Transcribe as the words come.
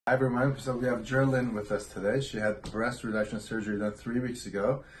Hi everyone, so we have Jerlyn with us today. She had breast reduction surgery done 3 weeks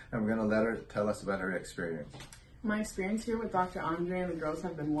ago, and we're going to let her tell us about her experience. My experience here with Dr. Andre and the girls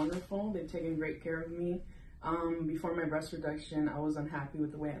have been wonderful. They've taken great care of me. Before my breast reduction, I was unhappy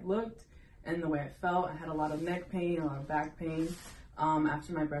with the way I looked and the way I felt. I had a lot of neck pain, a lot of back pain.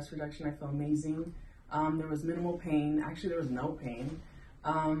 After my breast reduction, I feel amazing. There was minimal pain. Actually, there was no pain.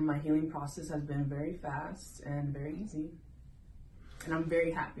 My healing process has been very fast and very easy. And I'm very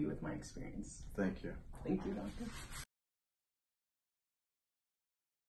happy with my experience. Thank you. Thank you, doctor.